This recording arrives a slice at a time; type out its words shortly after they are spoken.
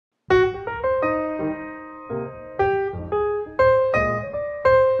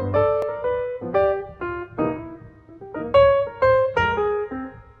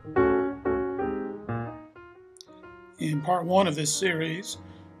In part 1 of this series,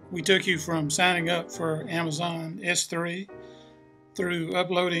 we took you from signing up for Amazon S3 through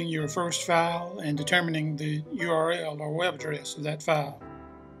uploading your first file and determining the URL or web address of that file.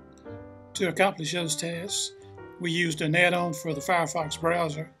 To accomplish those tasks, we used an add-on for the Firefox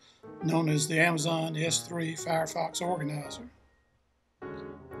browser known as the Amazon S3 Firefox Organizer.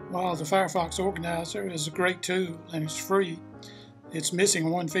 While the Firefox Organizer is a great tool and it's free, it's missing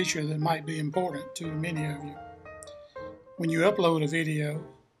one feature that might be important to many of you. When you upload a video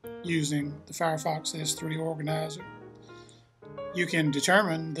using the Firefox S3 Organizer, you can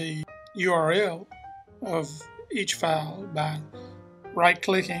determine the URL of each file by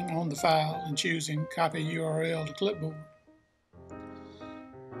right-clicking on the file and choosing Copy URL to Clipboard.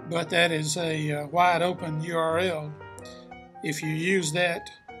 But that is a wide-open URL. If you use that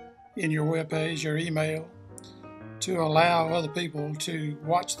in your web page or email to allow other people to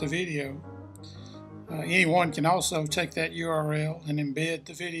watch the video, anyone can also take that URL and embed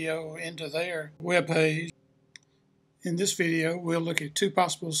the video into their web page. In this video, we'll look at two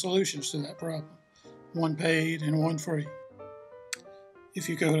possible solutions to that problem, one paid and one free. If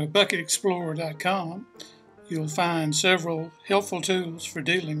you go to bucketexplorer.com, you'll find several helpful tools for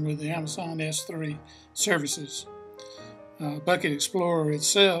dealing with the Amazon S3 services. Bucket Explorer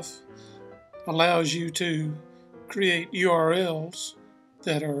itself allows you to create URLs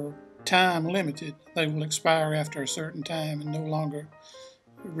that are time limited. They will expire after a certain time and no longer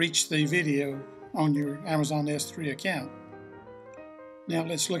reach the video on your Amazon S3 account. Now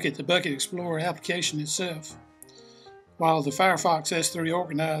let's look at the Bucket Explorer application itself. While the Firefox S3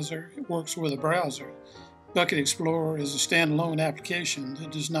 Organizer works with a browser, Bucket Explorer is a standalone application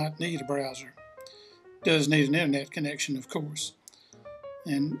that does not need a browser. It does need an internet connection, of course.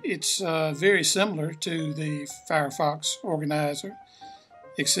 And it's very similar to the Firefox Organizer,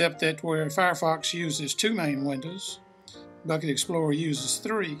 except that where Firefox uses two main windows, Bucket Explorer uses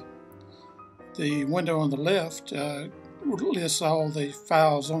three. The window on the left lists all the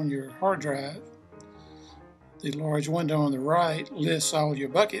files on your hard drive. The large window on the right lists all your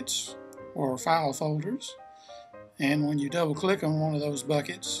buckets or file folders. And when you double click on one of those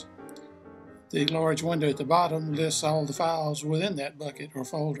buckets, the large window at the bottom lists all the files within that bucket or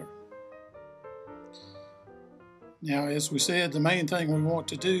folder. Now, as we said, the main thing we want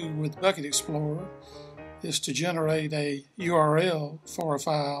to do with Bucket Explorer is to generate a URL for a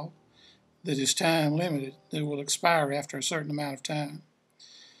file that is time limited, that will expire after a certain amount of time.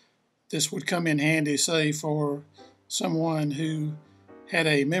 This would come in handy, say, for someone who had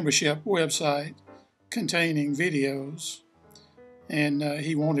a membership website containing videos, and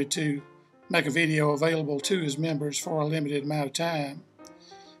he wanted to make a video available to his members for a limited amount of time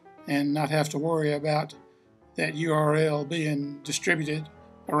and not have to worry about that URL being distributed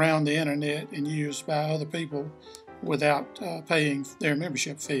around the internet and used by other people without paying their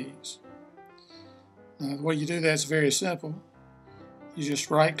membership fees. Now, the way you do that is very simple. You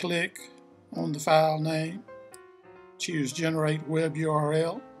just right-click on the file name, choose Generate Web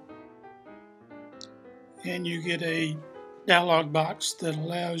URL, and you get a dialog box that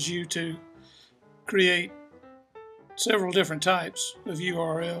allows you to create several different types of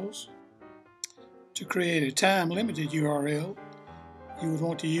URLs. To create a time-limited URL, you would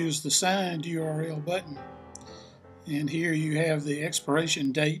want to use the signed URL button. And here you have the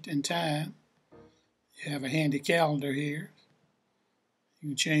expiration date and time. You have a handy calendar here. You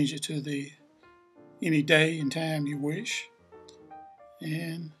can change it to any day and time you wish.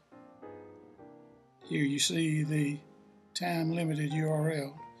 And here you see the time-limited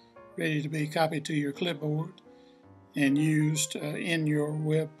URL ready to be copied to your clipboard and used in your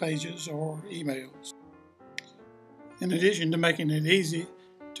web pages or emails. In addition to making it easy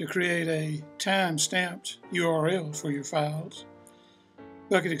to create a time-stamped URL for your files,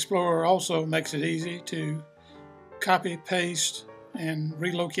 Bucket Explorer also makes it easy to copy, paste, and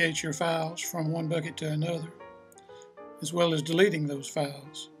relocate your files from one bucket to another, as well as deleting those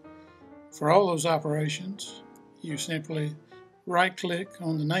files. For all those operations, you simply right-click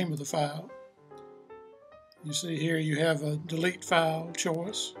on the name of the file. You see here you have a delete file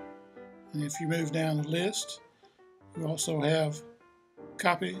choice, and if you move down the list, you also have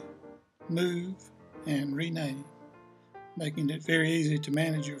copy, move, and rename, making it very easy to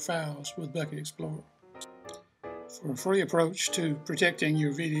manage your files with Bucket Explorer. For a free approach to protecting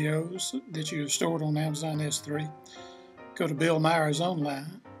your videos that you have stored on Amazon S3, go to Bill Myers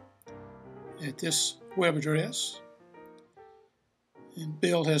Online at this web address. And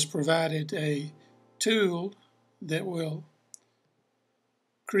Bill has provided a tool that will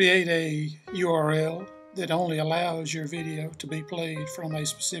create a URL that only allows your video to be played from a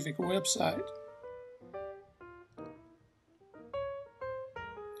specific website.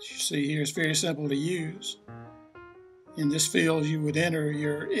 As you see here, it's very simple to use. In this field, you would enter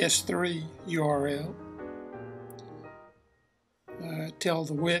your S3 URL, tell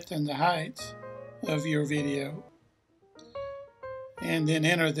the width and the height of your video, and then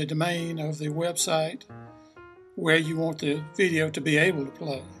enter the domain of the website where you want the video to be able to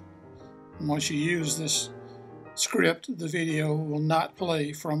play. And once you use this script, the video will not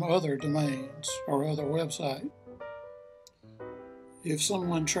play from other domains or other websites. If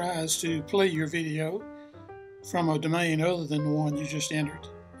someone tries to play your video from a domain other than the one you just entered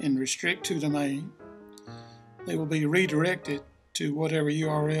in Restrict to Domain, they will be redirected to whatever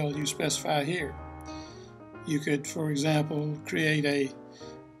URL you specify here. You could, for example, create a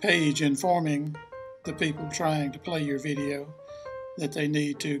page informing the people trying to play your video that they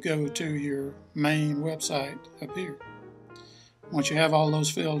need to go to your main website up here. Once you have all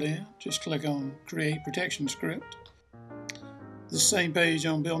those filled in, just click on Create Protection Script. The same page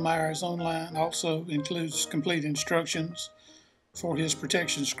on Bill Myers Online also includes complete instructions for his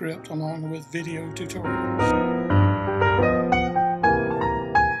protection script along with video tutorials.